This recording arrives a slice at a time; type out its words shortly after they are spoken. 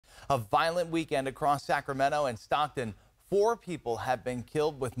A violent weekend across Sacramento and Stockton. 4 people have been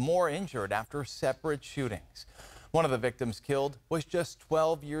killed with more injured after separate shootings. One of the victims killed was just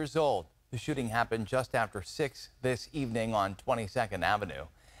 12 years old. The shooting happened just after 6 this evening on 22nd Avenue.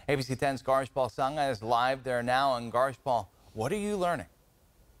 ABC 10's Paul Sanga is live there now. And Paul, what are you learning?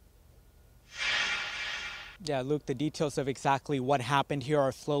 Yeah, Luke, the details of exactly what happened here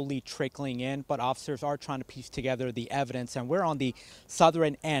are slowly trickling in, but officers are trying to piece together the evidence. And we're on the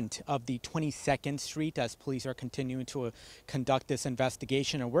southern end of the 22nd Street as police are continuing to conduct this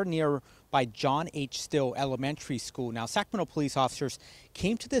investigation. And we're near by John H. Still Elementary School. Now, Sacramento police officers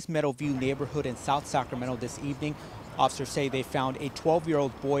came to this Meadowview neighborhood in South Sacramento this evening. Officers say they found a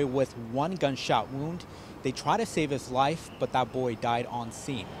 12-year-old boy with 1 gunshot wound. They tried to save his life, but that boy died on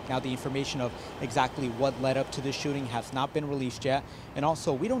scene. Now, the information of exactly what led up to the shooting has not been released yet. And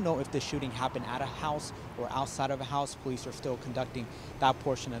also, we don't know if the shooting happened at a house or outside of a house. Police are still conducting that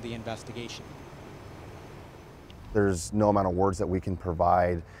portion of the investigation. There's no amount of words that we can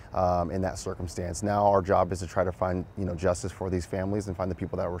provide in that circumstance. Now our job is to try to find, justice for these families and find the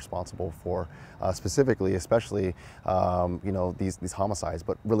people that are responsible for specifically, especially, these homicides,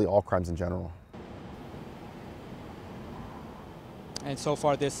 but really all crimes in general. And so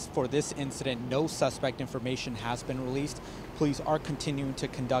far, for this incident, no suspect information has been released. Police are continuing to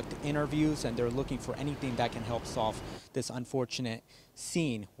conduct interviews, and they're looking for anything that can help solve this unfortunate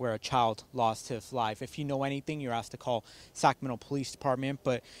scene where a child lost his life. If you know anything, you're asked to call Sacramento Police Department.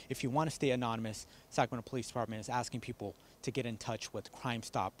 But if you want to stay anonymous, Sacramento Police Department is asking people to get in touch with Crime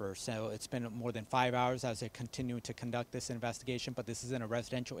Stoppers. So it's been more than 5 hours as they continue to conduct this investigation, but this is in a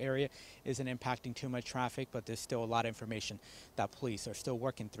residential area, isn't impacting too much traffic, but there's still a lot of information that police are still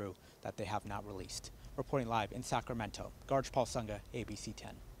working through that they have not released. Reporting live in Sacramento, Paul Sanga, ABC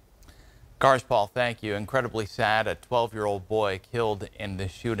 10. Paul, thank you. Incredibly sad, a 12-year-old boy killed in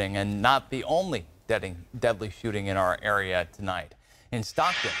this shooting, and not the only deadly shooting in our area tonight. In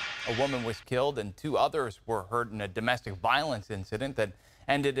Stockton, a woman was killed and 2 others were hurt in a domestic violence incident that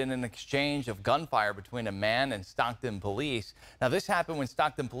ended in an exchange of gunfire between a man and Stockton police. Now, this happened when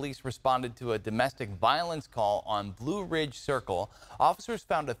Stockton police responded to a domestic violence call on Blue Ridge Circle. Officers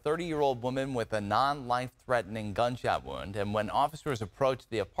found a 30-year-old woman with a non-life-threatening gunshot wound, and when officers approached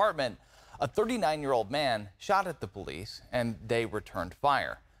the apartment, a 39-year-old man shot at the police and they returned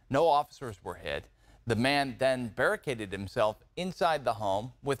fire. No officers were hit. The man then barricaded himself inside the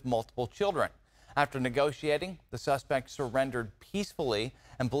home with multiple children. After negotiating, the suspect surrendered peacefully,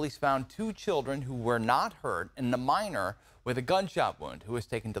 and police found 2 children who were not hurt and a minor with a gunshot wound who was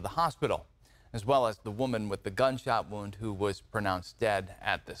taken to the hospital, as well as the woman with the gunshot wound who was pronounced dead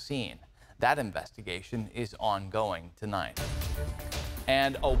at the scene. That investigation is ongoing tonight.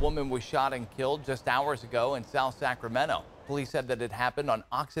 And a woman was shot and killed just hours ago in South Sacramento. Police said that it happened on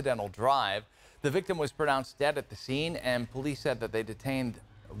Occidental Drive. The victim was pronounced dead at the scene, and police said that they detained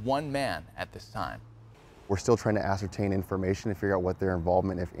 1 man at this time. We're still trying to ascertain information to figure out what their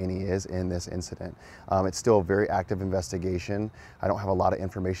involvement, if any, is in this incident. It's still a very active investigation. I don't have a lot of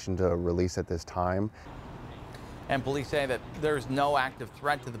information to release at this time. And police say that there's no active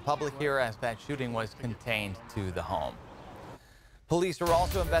threat to the public here as that shooting was contained to the home. Police are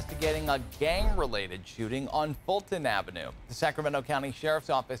also investigating a gang-related shooting on Fulton Avenue. The Sacramento County Sheriff's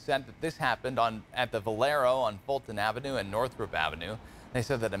Office said that this happened at the Valero on Fulton Avenue and Northrop Avenue. They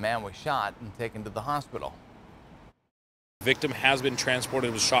said that a man was shot and taken to the hospital. The victim has been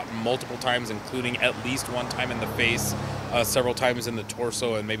transported, was shot multiple times, including at least 1 time in the face, several times in the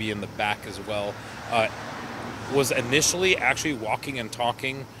torso, and maybe in the back as well. Was initially actually walking and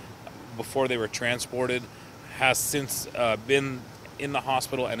talking before they were transported, has since been in the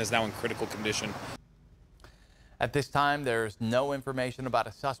hospital and is now in critical condition. At this time, there's no information about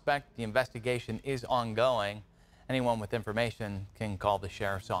a suspect. The investigation is ongoing. Anyone with information can call the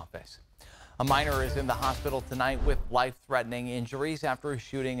sheriff's office. A minor is in the hospital tonight with life-threatening injuries after a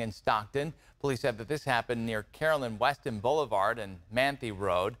shooting in Stockton. Police said that this happened near Carolyn Weston Boulevard and Manthe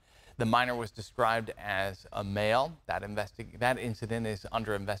Road. The minor was described as a male. That incident is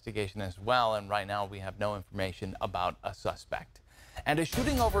under investigation as well, and right now we have no information about a suspect. And a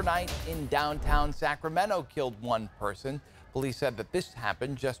shooting overnight in downtown Sacramento killed 1 person. Police said that this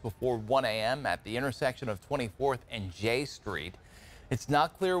happened just before 1 a.m. at the intersection of 24th and J Street. It's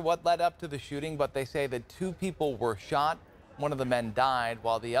not clear what led up to the shooting, but they say that 2 people were shot. One of the men died,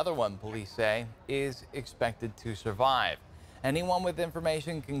 while the other one, police say, is expected to survive. Anyone with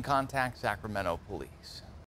information can contact Sacramento Police.